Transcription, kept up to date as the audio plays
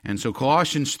And so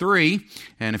Colossians 3,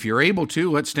 and if you're able to,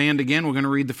 let's stand again. We're going to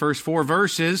read the first 4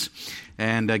 verses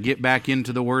and get back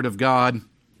into the Word of God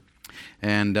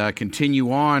and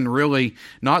continue on. Really,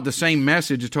 not the same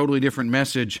message, a totally different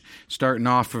message, starting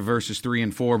off for verses 3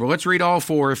 and 4. But let's read all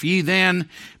 4. If ye then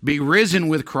be risen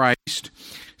with Christ,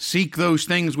 seek those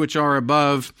things which are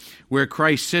above, where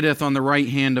Christ sitteth on the right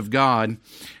hand of God.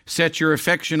 Set your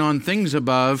affection on things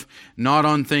above, not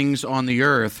on things on the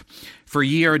earth. For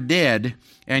ye are dead,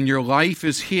 and your life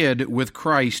is hid with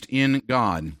Christ in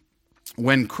God.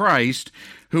 When Christ,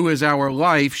 who is our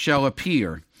life, shall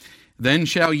appear, then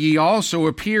shall ye also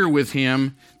appear with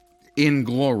him in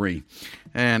glory.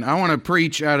 And I want to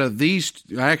preach out of these,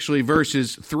 actually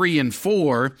verses 3 and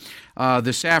 4,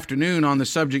 this afternoon on the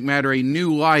subject matter, a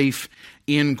new life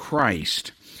in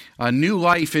Christ. A new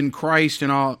life in Christ,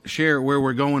 and I'll share where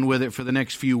we're going with it for the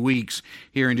next few weeks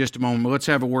here in just a moment. But let's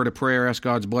have a word of prayer, ask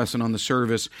God's blessing on the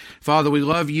service. Father, we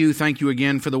love you. Thank you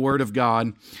again for the Word of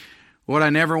God. Lord,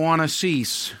 I never want to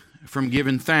cease from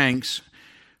giving thanks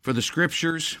for the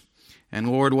Scriptures, and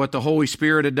Lord, what the Holy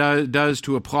Spirit does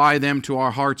to apply them to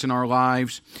our hearts and our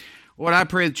lives. Lord, I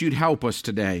pray that you'd help us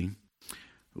today.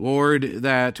 Lord,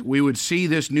 that we would see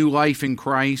this new life in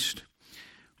Christ.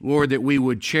 Lord, that we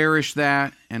would cherish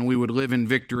that and we would live in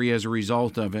victory as a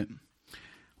result of it.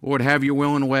 Lord, have your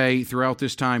will and way throughout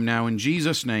this time now. In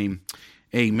Jesus' name,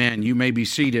 amen. You may be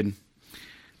seated.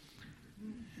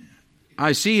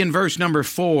 I see in verse number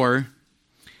 4,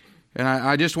 and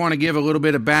I just want to give a little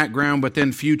bit of background, but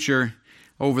then future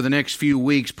over the next few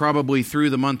weeks, probably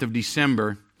through the month of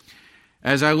December.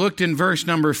 As I looked in verse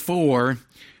number 4,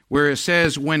 where it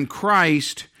says, when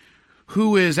Christ,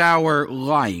 who is our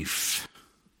life.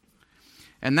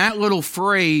 And that little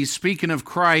phrase, speaking of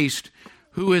Christ,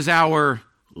 who is our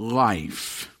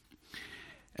life.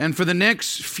 And for the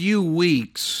next few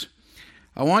weeks,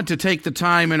 I want to take the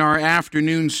time in our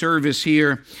afternoon service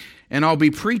here, and I'll be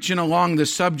preaching along the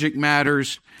subject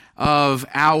matters of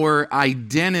our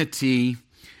identity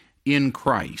in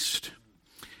Christ.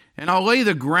 And I'll lay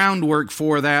the groundwork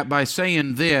for that by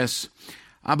saying this.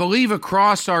 I believe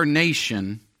across our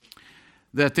nation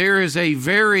that there is a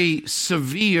very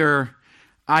severe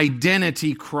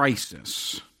identity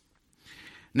crisis.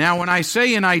 Now, when I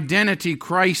say an identity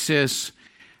crisis,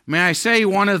 may I say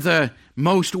one of the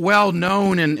most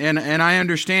well-known, and I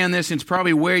understand this, it's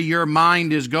probably where your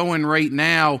mind is going right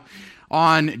now,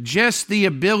 on just the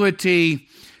ability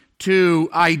to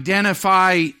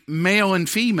identify male and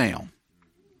female.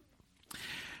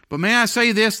 But may I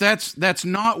say this, that's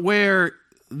not where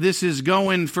this is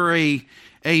going for a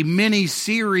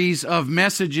mini-series of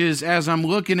messages as I'm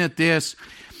looking at this.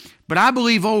 But I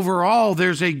believe overall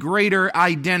there's a greater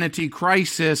identity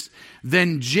crisis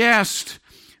than just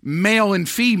male and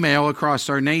female across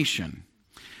our nation.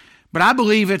 But I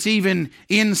believe it's even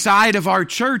inside of our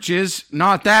churches,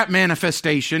 not that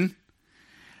manifestation,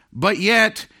 but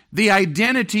yet the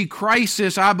identity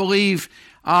crisis, I believe,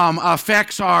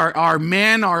 affects our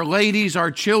men, our ladies,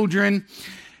 our children,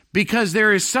 because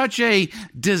there is such a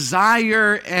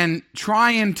desire and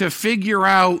trying to figure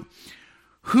out,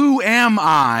 who am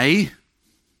I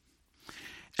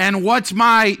and what's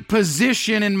my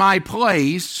position and my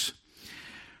place?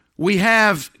 We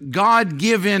have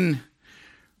God-given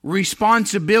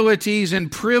responsibilities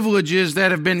and privileges that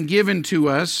have been given to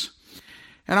us.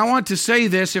 And I want to say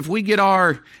this, if we get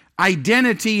our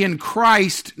identity in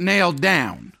Christ nailed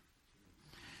down,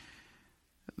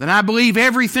 then I believe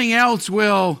everything else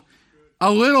will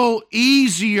a little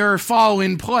easier fall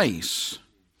in place.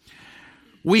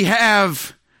 We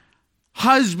have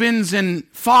husbands and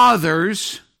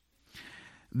fathers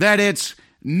that it's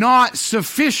not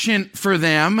sufficient for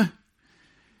them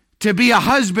to be a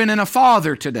husband and a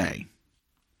father today.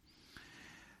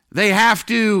 They have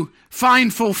to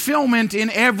find fulfillment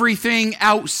in everything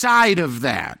outside of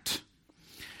that.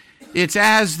 It's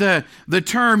as the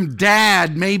term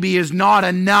dad maybe is not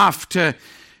enough to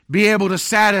be able to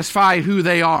satisfy who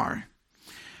they are.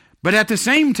 But at the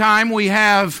same time, we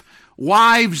have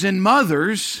wives and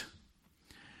mothers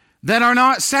that are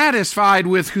not satisfied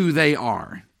with who they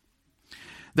are.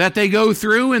 That they go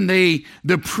through and the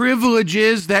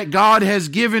privileges that God has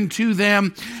given to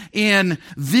them in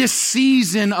this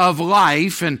season of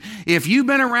life. And if you've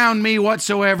been around me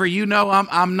whatsoever, you know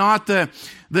I'm not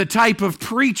the type of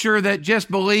preacher that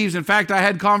just believes. In fact, I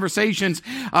had conversations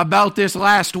about this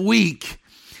last week.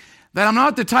 That I'm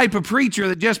not the type of preacher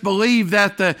that just believe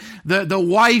that the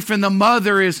wife and the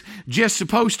mother is just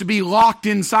supposed to be locked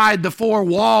inside the four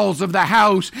walls of the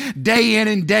house day in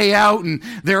and day out, and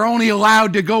they're only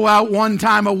allowed to go out one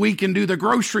time a week and do the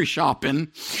grocery shopping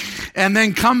and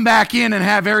then come back in and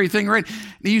have everything ready.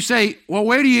 You say, well,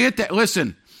 where do you get that?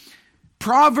 Listen,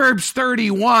 Proverbs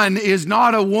 31 is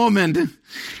not a woman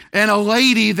and a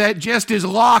lady that just is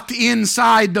locked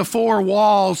inside the four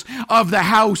walls of the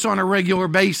house on a regular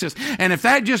basis. And if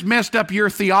that just messed up your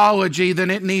theology, then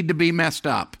it need to be messed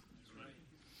up.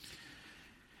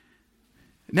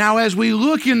 Now, as we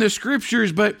look in the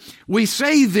scriptures, but we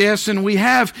say this, and we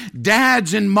have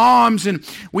dads and moms, and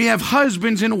we have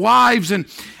husbands and wives, and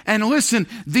listen,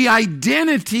 the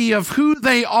identity of who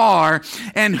they are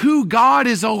and who God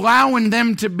is allowing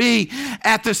them to be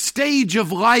at the stage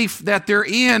of life that they're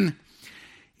in,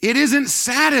 it isn't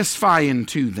satisfying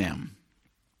to them.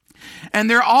 And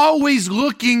they're always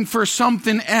looking for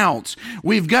something else.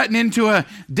 We've gotten into a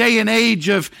day and age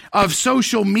of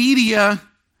social media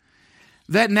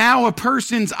that now a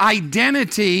person's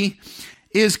identity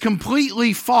is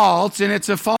completely false, and it's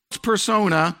a false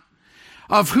persona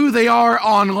of who they are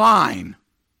online.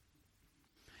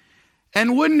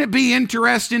 And wouldn't it be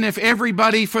interesting if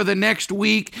everybody for the next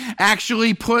week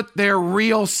actually put their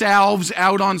real selves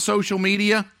out on social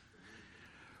media?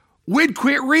 We'd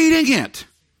quit reading it.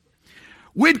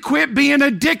 We'd quit being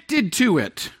addicted to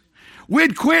it.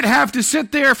 We'd quit have to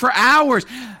sit there for hours.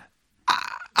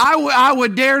 I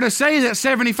would dare to say that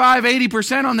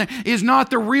 75-80% on there is not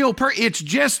the real person. It's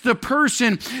just the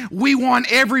person we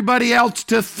want everybody else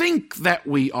to think that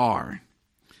we are.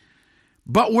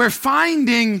 But we're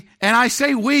finding, and I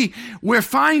say we're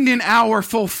finding our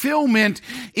fulfillment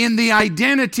in the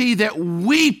identity that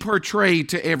we portray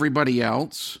to everybody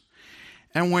else.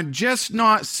 And we're just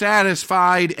not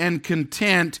satisfied and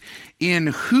content in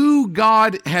who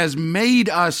God has made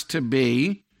us to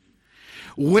be,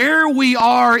 where we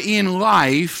are in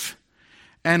life,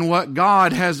 and what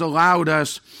God has allowed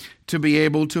us to be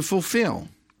able to fulfill.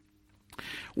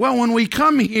 Well, when we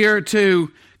come here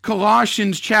to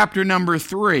Colossians chapter number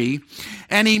 3,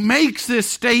 and he makes this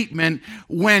statement,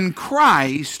 when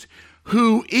Christ,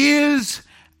 who is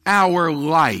our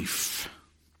life.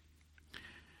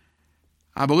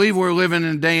 I believe we're living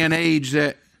in a day and age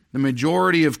that the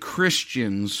majority of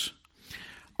Christians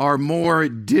are more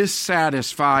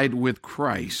dissatisfied with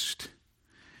Christ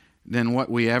than what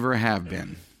we ever have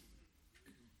been.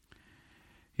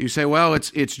 You say, well,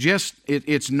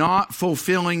 it's not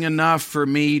fulfilling enough for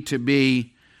me to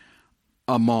be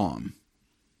a mom.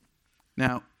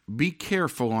 Now, be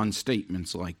careful on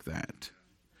statements like that.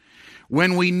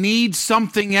 When we need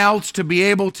something else to be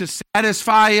able to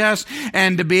satisfy us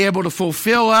and to be able to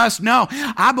fulfill us. No,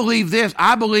 I believe this.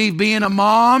 I believe being a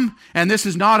mom, and this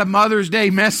is not a Mother's Day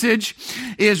message,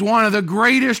 is one of the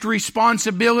greatest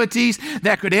responsibilities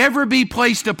that could ever be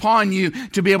placed upon you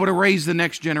to be able to raise the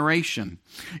next generation.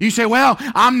 You say, well,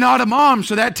 I'm not a mom,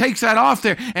 so that takes that off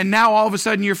there, and now all of a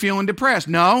sudden you're feeling depressed.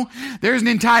 No, there's an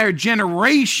entire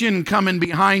generation coming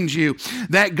behind you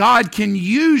that God can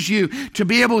use you to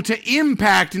be able to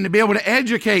impact and to be able to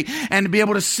educate and to be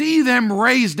able to see them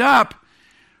raised up.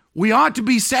 We ought to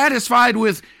be satisfied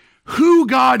with who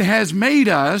God has made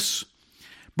us,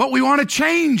 but we want to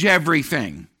change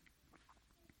everything.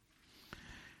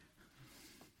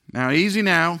 Now, easy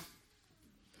now.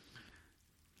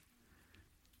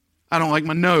 I don't like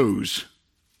my nose.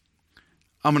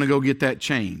 I'm going to go get that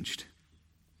changed.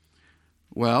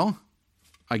 Well,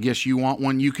 I guess you want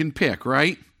one you can pick,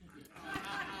 right?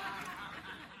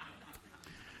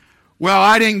 Well,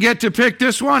 I didn't get to pick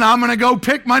this one. I'm going to go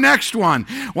pick my next one.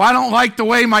 Well, I don't like the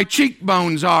way my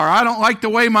cheekbones are. I don't like the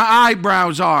way my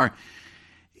eyebrows are.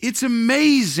 It's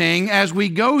amazing as we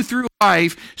go through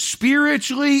life,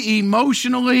 spiritually,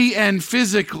 emotionally, and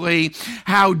physically,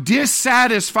 how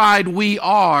dissatisfied we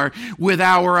are with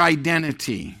our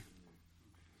identity.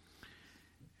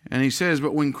 And he says,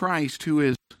 but when Christ, who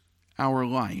is our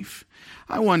life.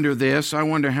 I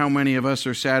wonder how many of us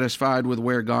are satisfied with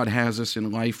where God has us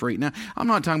in life right now. I'm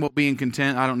not talking about being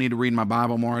content. I don't need to read my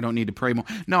Bible more. I don't need to pray more.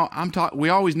 No, we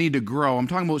always need to grow. I'm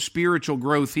talking about spiritual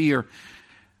growth here.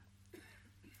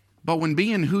 But when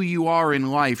being who you are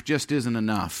in life just isn't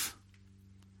enough,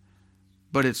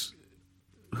 but it's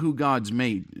who God's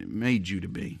made you to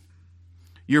be.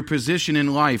 Your position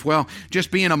in life, well,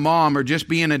 just being a mom or just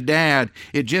being a dad,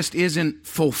 it just isn't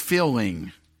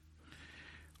fulfilling.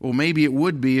 Well, maybe it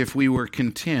would be if we were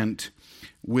content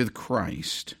with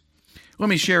Christ. Let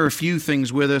me share a few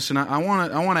things with us, and I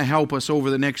want to help us over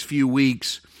the next few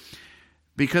weeks.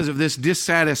 Because of this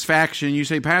dissatisfaction, you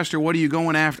say, Pastor, what are you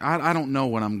going after? I don't know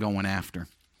what I'm going after.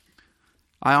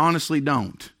 I honestly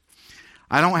don't.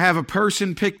 I don't have a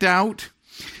person picked out.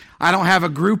 I don't have a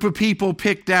group of people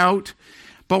picked out.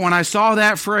 But when I saw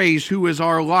that phrase, who is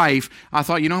our life, I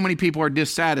thought, you know how many people are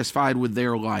dissatisfied with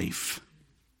their life?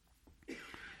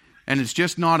 And it's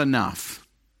just not enough.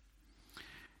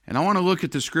 And I want to look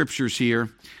at the scriptures here.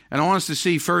 And I want us to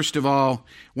see, first of all,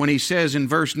 when he says in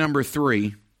verse number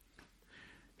 3,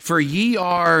 "For ye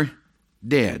are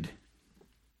dead."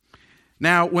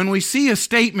 Now, when we see a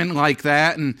statement like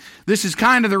that, and this is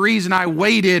kind of the reason I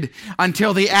waited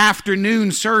until the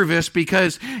afternoon service,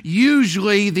 because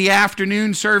usually the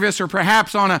afternoon service, or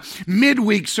perhaps on a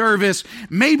midweek service,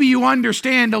 maybe you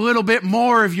understand a little bit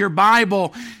more of your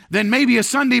Bible than maybe a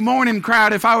Sunday morning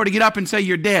crowd if I were to get up and say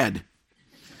you're dead.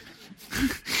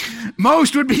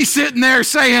 Most would be sitting there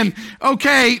saying,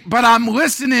 okay, but I'm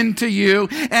listening to you,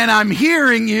 and I'm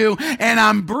hearing you, and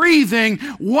I'm breathing.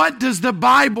 What does the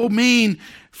Bible mean,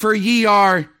 for ye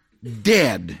are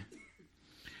dead?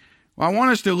 Well, I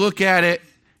want us to look at it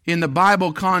in the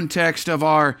Bible context of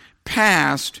our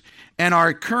past and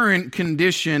our current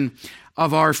condition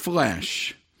of our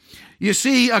flesh. You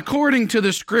see, according to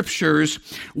the scriptures,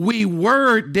 we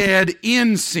were dead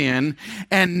in sin,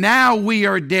 and now we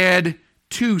are dead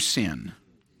to sin.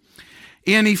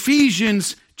 In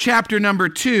Ephesians chapter number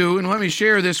 2, and let me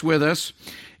share this with us,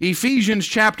 Ephesians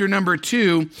chapter number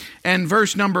 2 and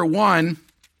verse number 1,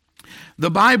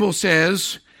 the Bible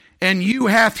says, "And you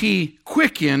hath he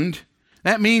quickened,"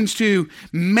 that means to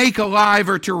make alive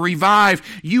or to revive.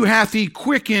 "You hath he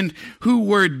quickened who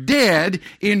were dead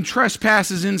in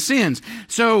trespasses and sins."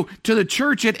 So to the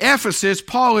church at Ephesus,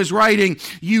 Paul is writing,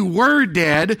 you were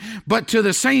dead. But to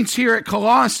the saints here at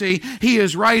Colossae, he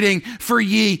is writing, for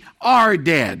ye are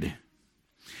dead.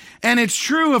 And it's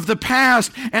true of the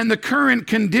past and the current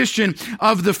condition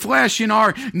of the flesh in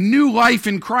our new life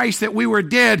in Christ, that we were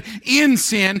dead in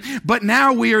sin, but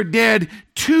now we are dead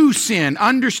to sin.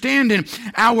 Understanding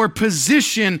our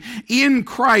position in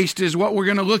Christ is what we're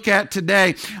going to look at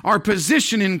today. Our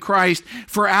position in Christ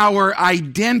for our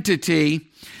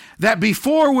identity, that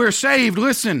before we're saved,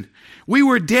 listen, we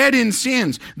were dead in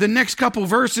sins. The next couple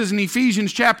verses in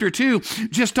Ephesians chapter 2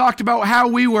 just talked about how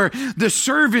we were the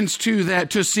servants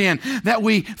to sin, that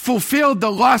we fulfilled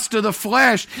the lust of the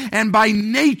flesh, and by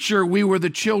nature we were the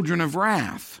children of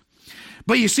wrath.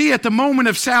 But you see, at the moment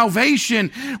of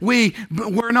salvation, we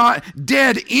were not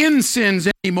dead in sins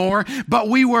anymore, but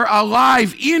we were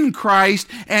alive in Christ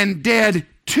and dead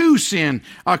to sin,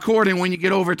 according when you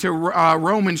get over to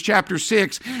Romans chapter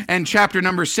 6 and chapter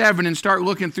number 7 and start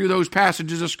looking through those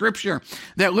passages of Scripture,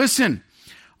 that listen,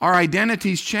 our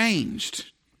identity's changed.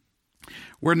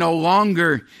 We're no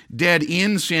longer dead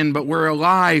in sin, but we're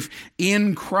alive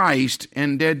in Christ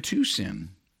and dead to sin.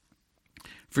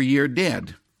 For ye are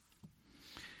dead.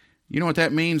 You know what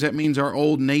that means? That means our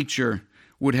old nature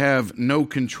would have no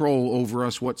control over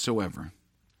us whatsoever.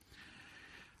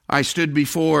 I stood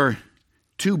before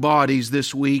two bodies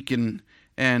this week,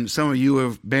 and some of you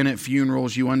have been at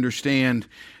funerals. You understand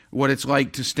what it's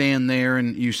like to stand there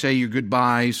and you say your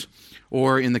goodbyes,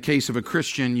 or in the case of a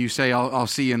Christian, you say, I'll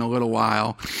see you in a little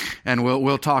while, and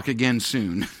we'll talk again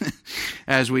soon,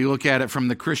 as we look at it from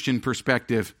the Christian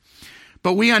perspective.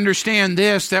 But we understand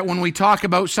this, that when we talk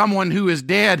about someone who is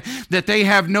dead, that they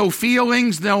have no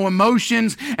feelings, no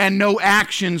emotions, and no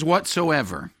actions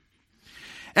whatsoever.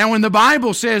 And when the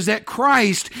Bible says that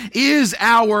Christ is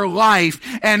our life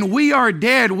and we are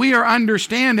dead, we are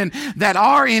understanding that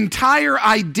our entire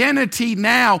identity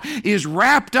now is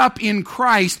wrapped up in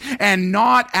Christ and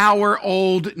not our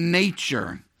old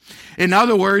nature. In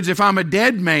other words, if I'm a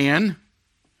dead man,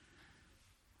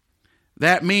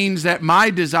 that means that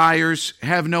my desires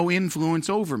have no influence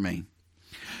over me.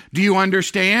 Do you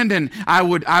understand? And I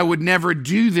would never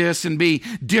do this and be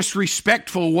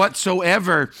disrespectful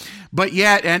whatsoever. But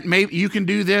yet, and maybe you can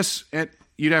do this.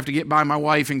 You'd have to get by my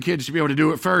wife and kids to be able to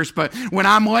do it first. But when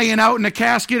I'm laying out in a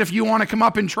casket, if you want to come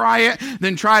up and try it,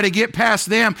 then try to get past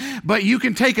them. But you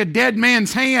can take a dead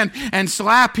man's hand and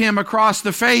slap him across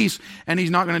the face, and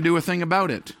he's not going to do a thing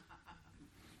about it.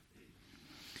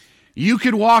 You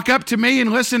could walk up to me,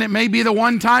 and listen, it may be the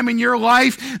one time in your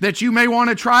life that you may want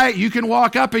to try it. You can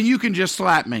walk up and you can just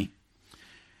slap me.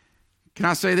 Can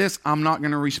I say this? I'm not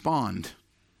going to respond.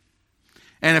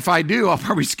 And if I do, I'll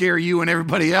probably scare you and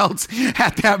everybody else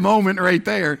at that moment right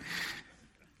there.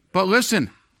 But listen,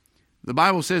 the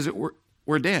Bible says that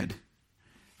we're dead.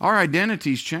 Our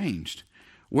identity's changed.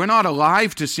 We're not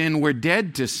alive to sin, we're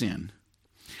dead to sin.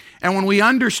 And when we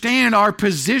understand our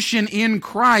position in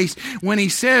Christ, when he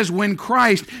says, when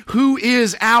Christ, who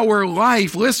is our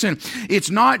life, listen,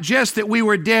 it's not just that we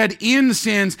were dead in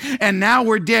sins and now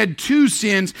we're dead to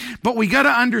sins, but we got to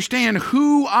understand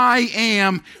who I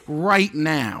am right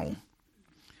now.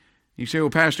 You say,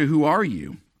 well, Pastor, who are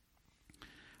you?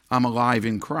 I'm alive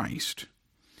in Christ.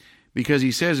 Because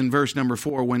he says in verse number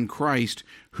 4, when Christ,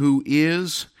 who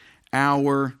is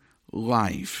our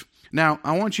life. Now,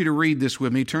 I want you to read this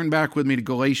with me. Turn back with me to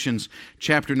Galatians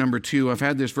chapter number 2. I've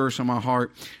had this verse on my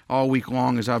heart all week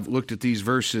long as I've looked at these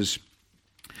verses.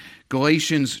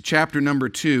 Galatians chapter number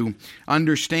 2,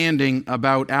 understanding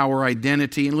about our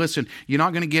identity. And listen, you're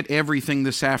not going to get everything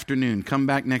this afternoon. Come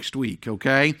back next week,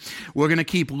 okay? We're going to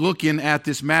keep looking at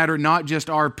this matter, not just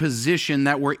our position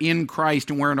that we're in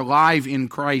Christ and we're alive in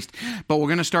Christ, but we're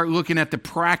going to start looking at the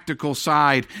practical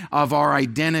side of our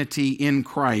identity in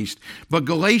Christ. But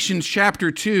Galatians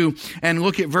chapter 2, and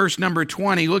look at verse number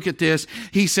 20. Look at this.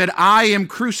 He said, I am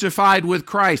crucified with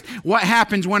Christ. What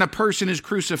happens when a person is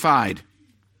crucified?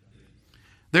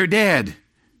 They're dead.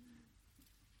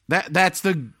 That's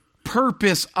the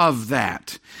purpose of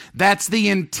that. That's the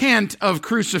intent of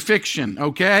crucifixion,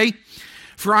 okay?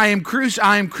 For I am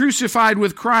crucified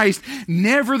with Christ,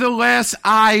 nevertheless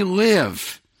I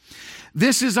live.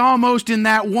 This is almost in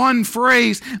that one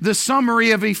phrase, the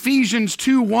summary of Ephesians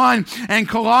 2:1 and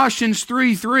Colossians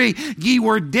 3:3. Ye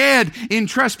were dead in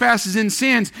trespasses and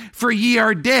sins, for ye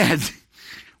are dead.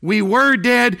 We were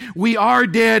dead, we are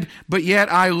dead, but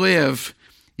yet I live.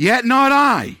 Yet not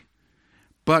I,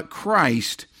 but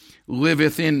Christ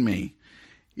liveth in me.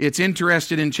 It's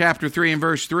interested in chapter 3 and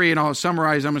verse 3, and I'll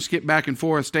summarize. I'm going to skip back and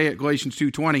forth, stay at Galatians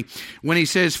 2:20. When he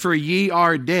says, for ye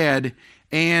are dead,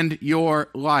 and your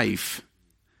life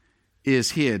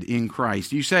is hid in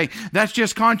Christ. You say, that's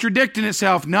just contradicting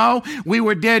itself. No, we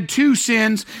were dead to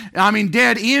sins.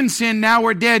 Dead in sin. Now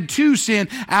we're dead to sin.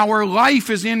 Our life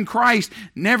is in Christ.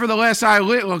 Nevertheless, I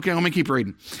live. Okay, let me keep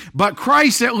reading. But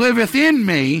Christ that liveth in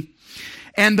me,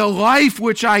 and the life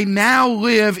which I now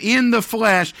live in the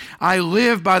flesh, I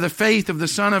live by the faith of the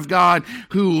Son of God,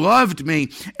 who loved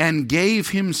me and gave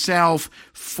himself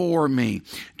for me.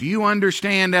 Do you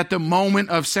understand at the moment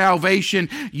of salvation,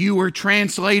 you were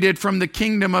translated from the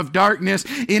kingdom of darkness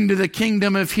into the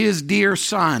kingdom of his dear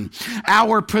Son?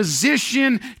 Our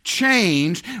position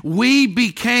changed. We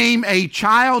became a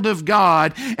child of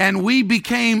God, and we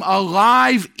became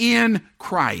alive in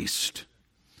Christ.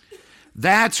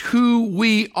 That's who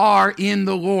we are in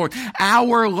the Lord.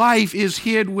 Our life is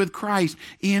hid with Christ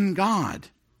in God.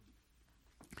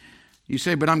 You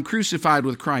say, but I'm crucified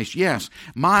with Christ. Yes,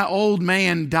 my old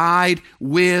man died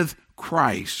with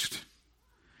Christ.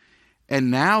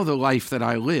 And now the life that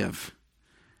I live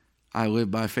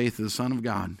by faith of the Son of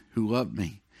God, who loved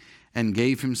me and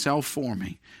gave himself for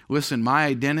me. Listen, my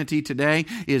identity today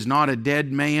is not a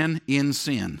dead man in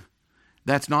sin.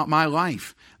 That's not my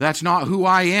life. That's not who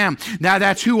I am. Now,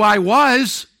 that's who I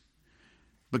was.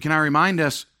 But can I remind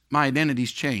us, my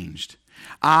identity's changed.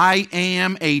 I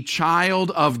am a child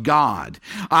of God.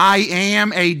 I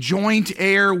am a joint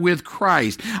heir with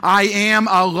Christ. I am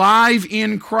alive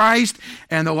in Christ,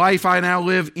 and the life I now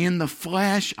live in the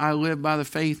flesh, I live by the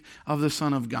faith of the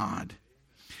Son of God.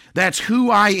 That's who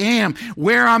I am.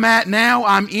 Where I'm at now,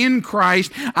 I'm in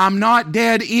Christ. I'm not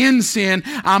dead in sin.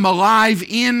 I'm alive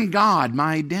in God,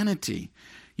 my identity.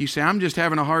 You say, I'm just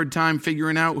having a hard time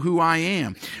figuring out who I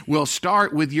am. Well,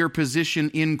 start with your position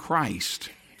in Christ.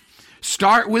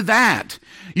 Start with that.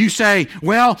 You say,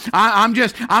 well, I'm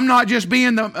not just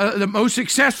being the most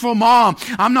successful mom.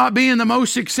 I'm not being the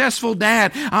most successful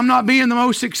dad. I'm not being the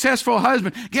most successful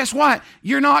husband. Guess what?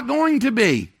 You're not going to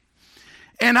be.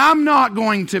 And I'm not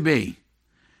going to be.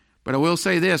 But I will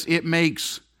say this, it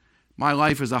makes my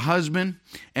life as a husband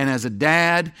and as a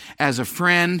dad, as a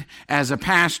friend, as a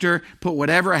pastor, put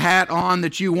whatever hat on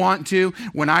that you want to.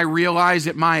 When I realize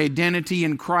that my identity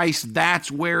in Christ,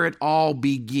 that's where it all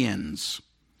begins.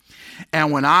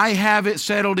 And when I have it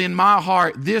settled in my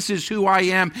heart, this is who I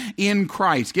am in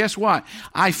Christ. Guess what?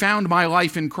 I found my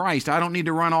life in Christ. I don't need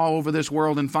to run all over this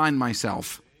world and find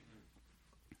myself.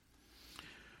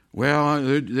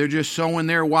 Well, they're just sowing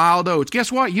their wild oats. Guess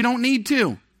what? You don't need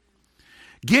to.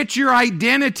 Get your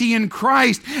identity in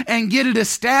Christ and get it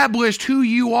established who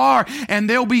you are, and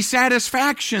there'll be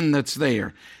satisfaction that's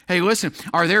there. Hey, listen,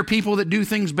 are there people that do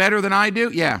things better than I do?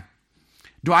 Yeah.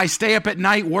 Do I stay up at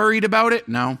night worried about it?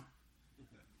 No.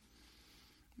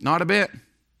 Not a bit.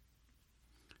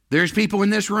 There's people in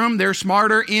this room, they're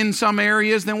smarter in some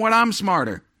areas than what I'm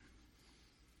smarter.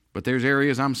 But there's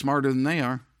areas I'm smarter than they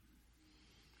are.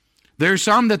 There's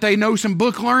some that they know some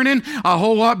book learning a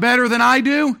whole lot better than I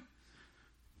do.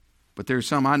 But there's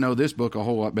some I know this book a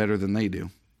whole lot better than they do.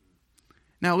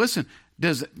 Now listen,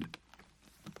 does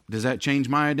that change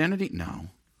my identity? No.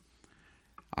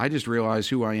 I just realize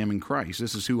who I am in Christ.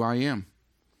 This is who I am.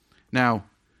 Now,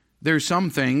 there's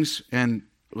some things, and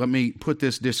let me put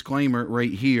this disclaimer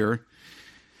right here,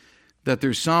 that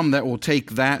there's some that will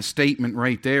take that statement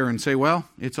right there and say, well,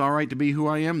 it's all right to be who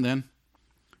I am then.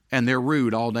 And they're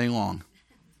rude all day long.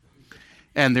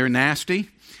 And they're nasty.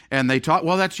 And they talk,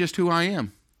 well, that's just who I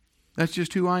am. That's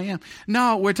just who I am.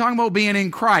 No, we're talking about being in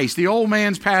Christ. The old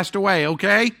man's passed away,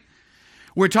 okay?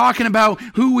 We're talking about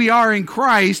who we are in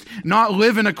Christ, not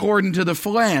living according to the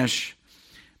flesh.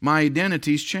 My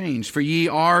identity's changed. For ye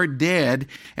are dead,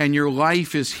 and your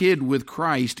life is hid with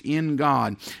Christ in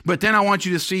God. But then I want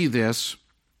you to see this,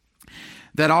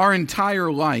 that our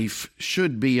entire life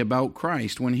should be about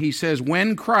Christ. When he says,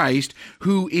 when Christ,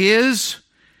 who is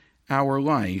our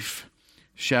life,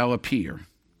 shall appear,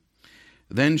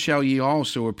 then shall ye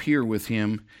also appear with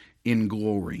him in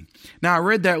glory. Now I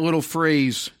read that little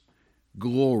phrase,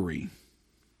 glory.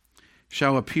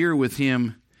 Shall appear with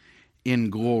him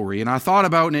in glory. And I thought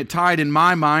about, and it tied in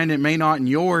my mind, it may not in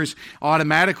yours,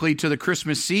 automatically to the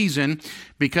Christmas season,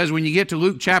 because when you get to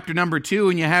Luke chapter number 2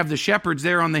 and you have the shepherds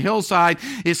there on the hillside,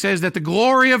 it says that the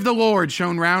glory of the Lord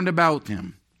shone round about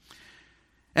them.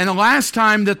 And the last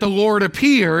time that the Lord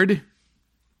appeared,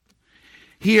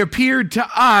 he appeared to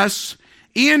us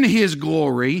in his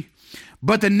glory,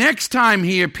 but the next time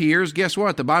he appears, guess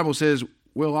what? The Bible says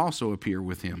we'll also appear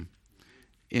with him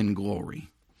in glory.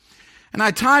 And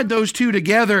I tied those two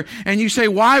together, and you say,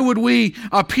 why would we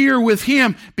appear with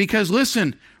him? Because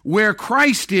listen, where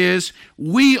Christ is,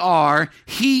 we are.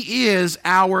 He is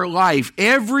our life.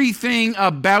 Everything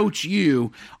about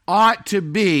you ought to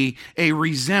be a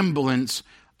resemblance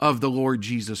of the Lord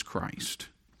Jesus Christ.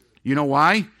 You know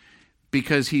why?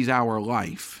 Because he's our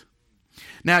life.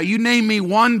 Now, you name me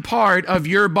one part of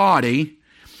your body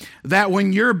that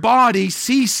when your body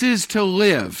ceases to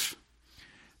live,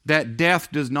 that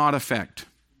death does not affect.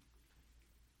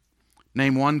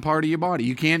 Name one part of your body.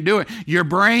 You can't do it. Your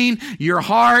brain, your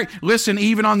heart. Listen,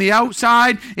 even on the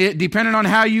outside, depending on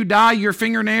how you die, your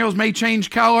fingernails may change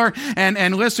color.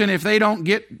 And listen, if they don't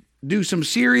do some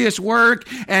serious work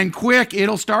and quick,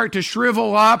 it'll start to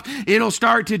shrivel up. It'll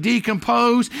start to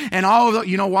decompose. And all of that,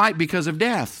 you know why? Because of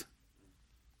death.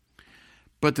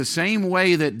 But the same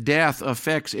way that death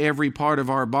affects every part of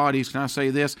our bodies, can I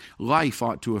say this? Life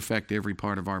ought to affect every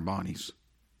part of our bodies.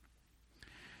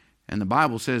 And the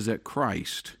Bible says that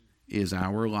Christ is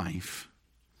our life.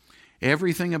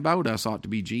 Everything about us ought to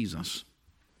be Jesus,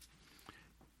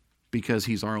 because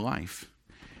he's our life.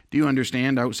 Do you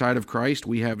understand? Outside of Christ,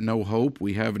 we have no hope.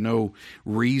 We have no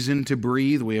reason to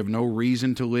breathe. We have no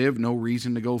reason to live, no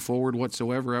reason to go forward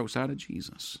whatsoever outside of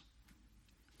Jesus.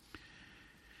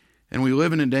 And we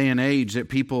live in a day and age that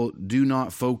people do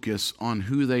not focus on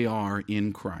who they are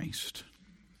in Christ.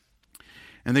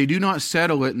 And they do not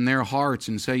settle it in their hearts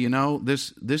and say, you know,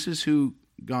 this is who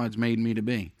God's made me to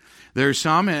be. There's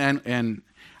some, and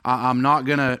I'm not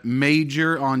going to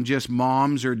major on just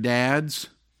moms or dads,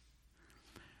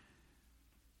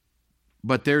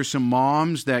 but there's some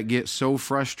moms that get so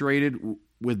frustrated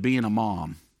with being a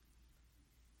mom.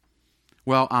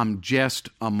 Well, I'm just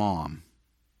a mom.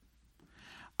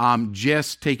 I'm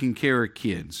just taking care of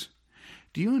kids.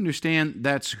 Do you understand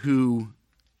that's who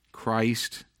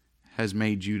Christ has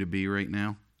made you to be right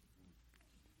now?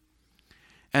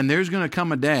 And there's going to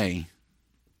come a day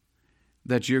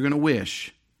that you're going to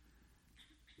wish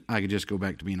I could just go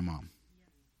back to being a mom.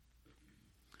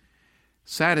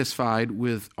 Satisfied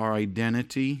with our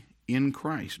identity in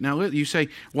Christ. Now you say,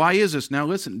 why is this? Now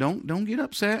listen, don't get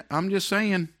upset. I'm just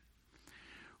saying.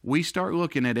 We start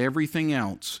looking at everything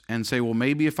else and say, well,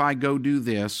 maybe if I go do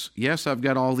this, yes, I've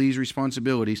got all these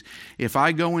responsibilities. If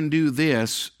I go and do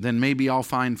this, then maybe I'll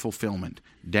find fulfillment.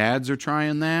 Dads are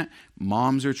trying that.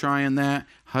 Moms are trying that.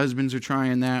 Husbands are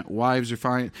trying that. Wives are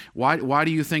trying. Why do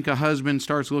you think a husband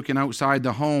starts looking outside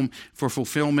the home for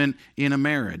fulfillment in a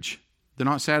marriage? They're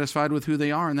not satisfied with who they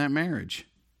are in that marriage.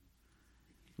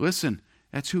 Listen.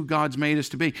 That's who God's made us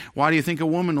to be. Why do you think a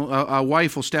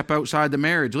wife will step outside the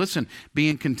marriage? Listen,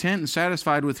 being content and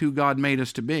satisfied with who God made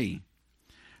us to be.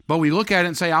 But we look at it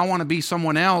and say, I want to be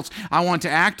someone else. I want to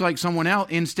act like someone else,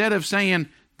 instead of saying,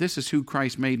 this is who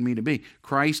Christ made me to be.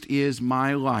 Christ is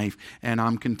my life, and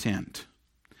I'm content.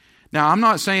 Now, I'm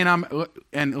not saying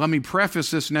and let me preface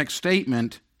this next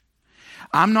statement.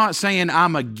 I'm not saying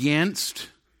I'm against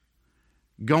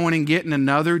going and getting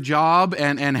another job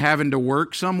and having to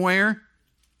work somewhere.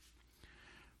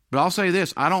 But I'll say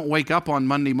this, I don't wake up on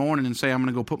Monday morning and say I'm going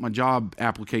to go put my job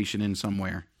application in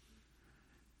somewhere.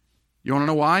 You want to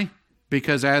know why?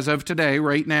 Because as of today,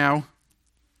 right now,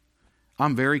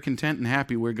 I'm very content and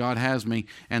happy where God has me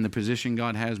and the position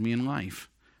God has me in life.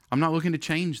 I'm not looking to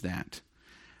change that.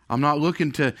 I'm not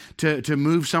looking to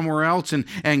move somewhere else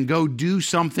and go do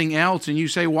something else. And you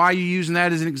say, why are you using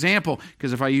that as an example?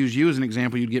 Because if I use you as an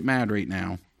example, you'd get mad right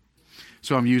now.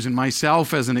 So I'm using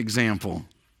myself as an example.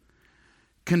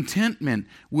 Contentment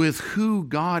with who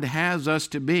God has us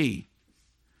to be.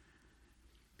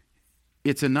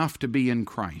 it's enough to be in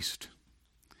Christ.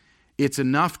 It's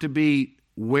enough to be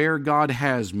where God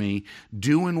has me,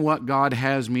 doing what God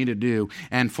has me to do,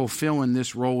 and fulfilling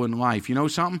this role in life. You know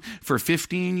something? For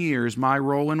 15 years, my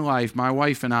role in life, my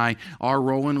wife and I, our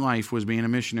role in life was being a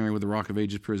missionary with the Rock of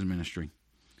Ages Prison Ministry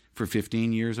for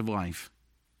 15 years of life.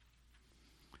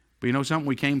 But you know something?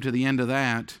 We came to the end of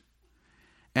that,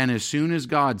 and as soon as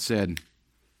God said,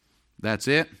 that's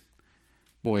it,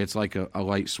 boy, it's like a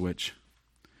light switch.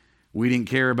 We didn't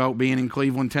care about being in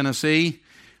Cleveland, Tennessee.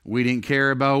 We didn't care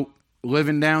about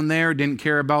living down there, didn't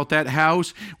care about that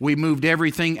house. We moved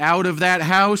everything out of that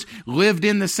house, lived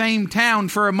in the same town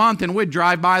for a month, and we'd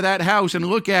drive by that house and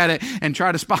look at it and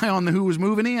try to spy on who was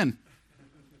moving in.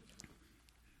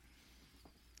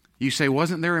 You say,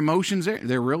 wasn't there emotions there?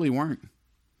 There really weren't.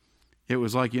 It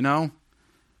was like,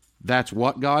 that's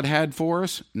what God had for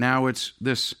us. Now it's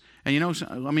this.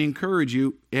 And let me encourage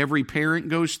you, every parent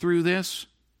goes through this.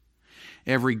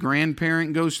 Every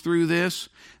grandparent goes through this,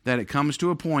 that it comes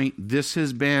to a point, this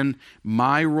has been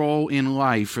my role in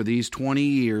life for these 20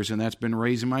 years, and that's been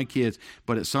raising my kids,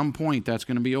 but at some point that's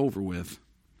going to be over with.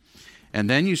 And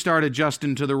then you start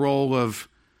adjusting to the role of,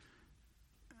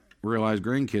 realize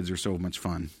grandkids are so much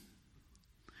fun.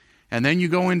 And then you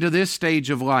go into this stage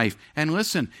of life, and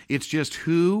listen, it's just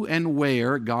who and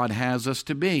where God has us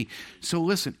to be. So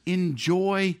listen,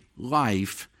 enjoy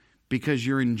life, because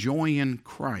you're enjoying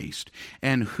Christ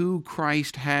and who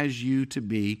Christ has you to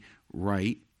be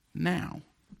right now.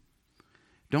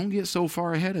 Don't get so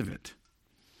far ahead of it.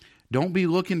 Don't be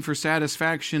looking for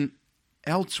satisfaction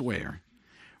elsewhere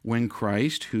when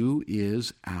Christ, who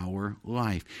is our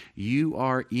life. You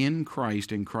are in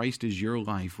Christ, and Christ is your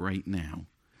life right now.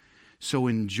 So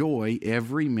enjoy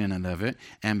every minute of it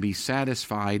and be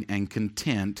satisfied and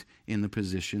content in the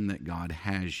position that God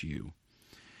has you.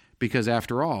 Because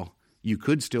after all, you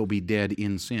could still be dead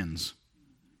in sins.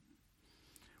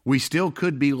 We still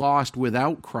could be lost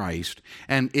without Christ,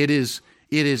 and it is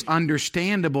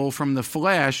understandable from the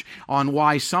flesh on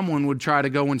why someone would try to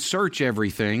go and search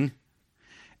everything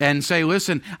and say,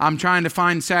 listen, I'm trying to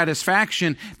find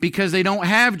satisfaction because they don't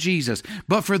have Jesus.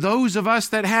 But for those of us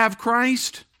that have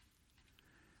Christ,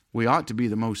 we ought to be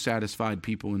the most satisfied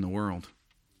people in the world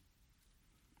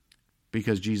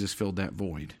because Jesus filled that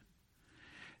void.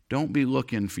 Don't be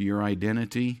looking for your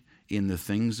identity in the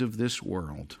things of this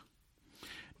world.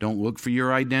 Don't look for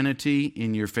your identity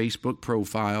in your Facebook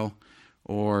profile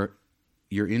or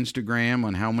your Instagram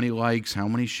on how many likes, how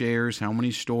many shares, how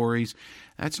many stories.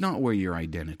 That's not where your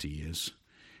identity is.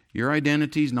 Your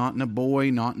identity is not in a boy,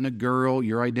 not in a girl.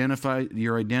 Your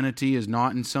identity is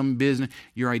not in some business.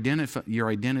 Your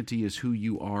identity is who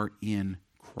you are in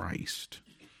Christ.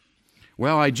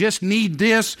 Well, I just need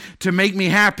this to make me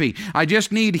happy. I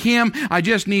just need him. I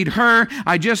just need her.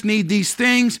 I just need these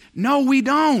things. No, we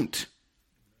don't.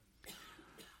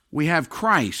 We have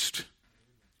Christ.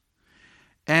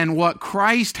 And what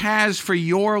Christ has for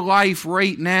your life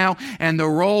right now and the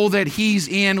role that he's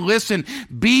in, listen,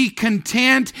 be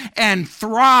content and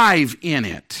thrive in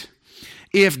it.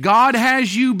 If God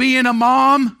has you being a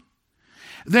mom,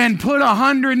 then put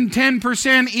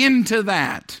 110% into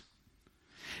that.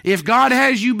 If God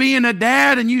has you being a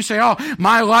dad and you say, oh,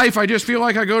 my life, I just feel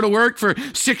like I go to work for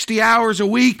 60 hours a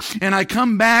week and I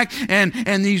come back and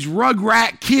these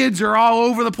rugrat kids are all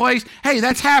over the place. Hey,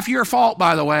 that's half your fault,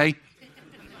 by the way.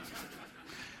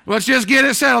 Let's just get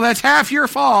it settled. That's half your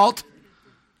fault.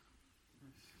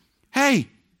 Hey,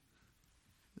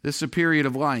 this is a period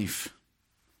of life.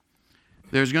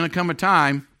 There's going to come a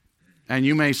time, and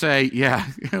you may say, yeah,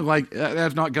 like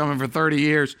that's not coming for 30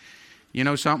 years. You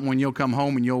know something? When you'll come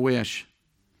home and you'll wish.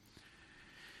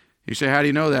 You say, how do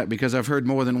you know that? Because I've heard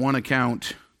more than one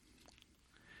account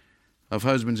of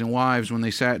husbands and wives when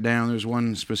they sat down. There's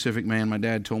one specific man my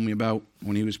dad told me about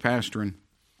when he was pastoring.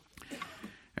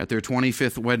 At their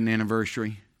 25th wedding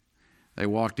anniversary, they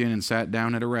walked in and sat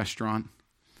down at a restaurant,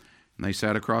 and they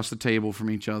sat across the table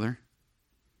from each other.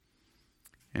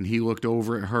 And he looked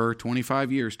over at her,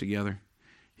 25 years together.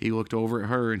 He looked over at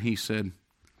her and he said,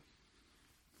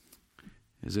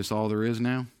 is this all there is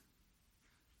now?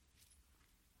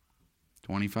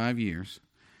 25 years.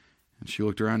 And she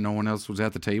looked around, no one else was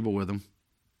at the table with them.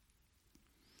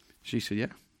 She said, yeah,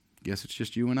 guess it's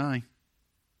just you and I.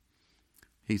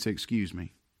 He said, excuse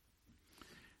me.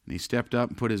 And he stepped up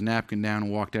and put his napkin down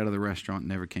and walked out of the restaurant and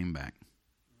never came back.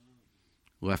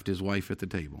 Left his wife at the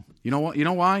table. You know what? You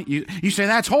know why? You say,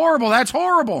 that's horrible, that's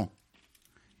horrible.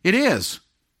 It is.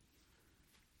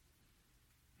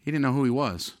 He didn't know who he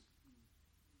was.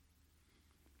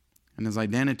 And his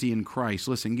identity in Christ,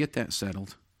 listen, get that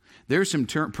settled. There's some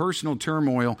personal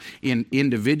turmoil in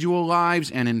individual lives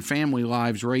and in family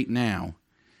lives right now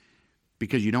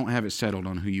because you don't have it settled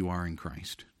on who you are in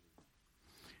Christ.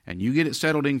 And you get it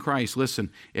settled in Christ, listen,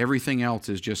 everything else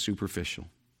is just superficial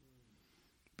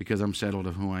because I'm settled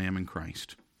of who I am in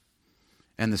Christ.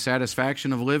 And the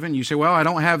satisfaction of living, you say, well, I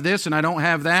don't have this and I don't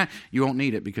have that. You won't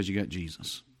need it because you got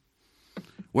Jesus.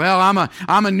 Well,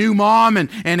 I'm a new mom and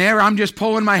I'm just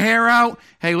pulling my hair out.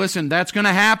 Hey, listen, that's going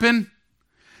to happen.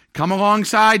 Come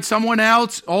alongside someone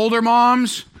else, older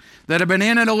moms that have been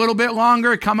in it a little bit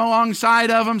longer. Come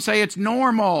alongside of them. Say it's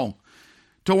normal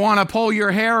to want to pull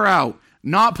your hair out.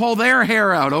 Not pull their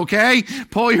hair out, okay?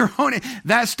 Pull your own.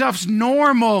 That stuff's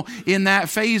normal in that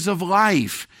phase of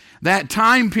life. That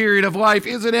time period of life.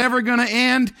 Is it ever going to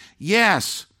end?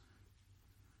 Yes.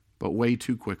 But way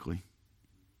too quickly.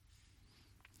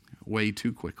 Way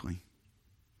too quickly.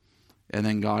 And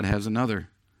then God has another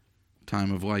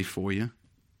time of life for you.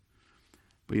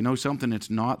 But you know something? It's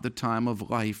not the time of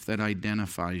life that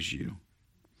identifies you.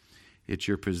 It's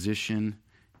your position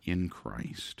in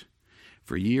Christ.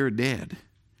 For ye are dead,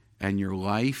 and your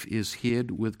life is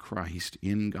hid with Christ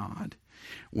in God.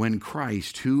 When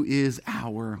Christ, who is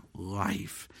our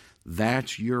life,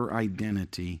 that's your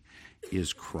identity,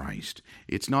 is Christ.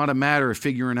 It's not a matter of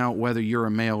figuring out whether you're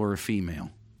a male or a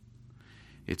female.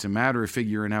 It's a matter of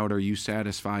figuring out, are you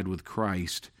satisfied with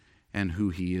Christ and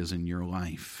who He is in your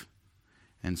life?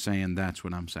 And saying, that's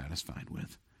what I'm satisfied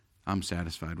with. I'm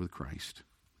satisfied with Christ.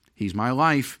 He's my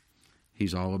life.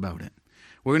 He's all about it.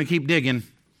 We're going to keep digging.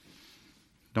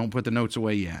 Don't put the notes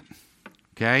away yet.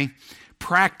 Okay?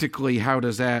 Practically, how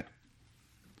does that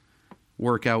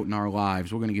work out in our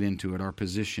lives? We're going to get into it. Our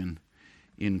position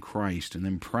in Christ. And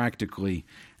then practically,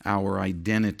 our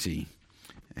identity.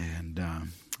 And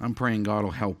I'm praying God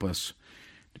will help us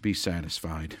to be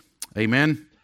satisfied. Amen?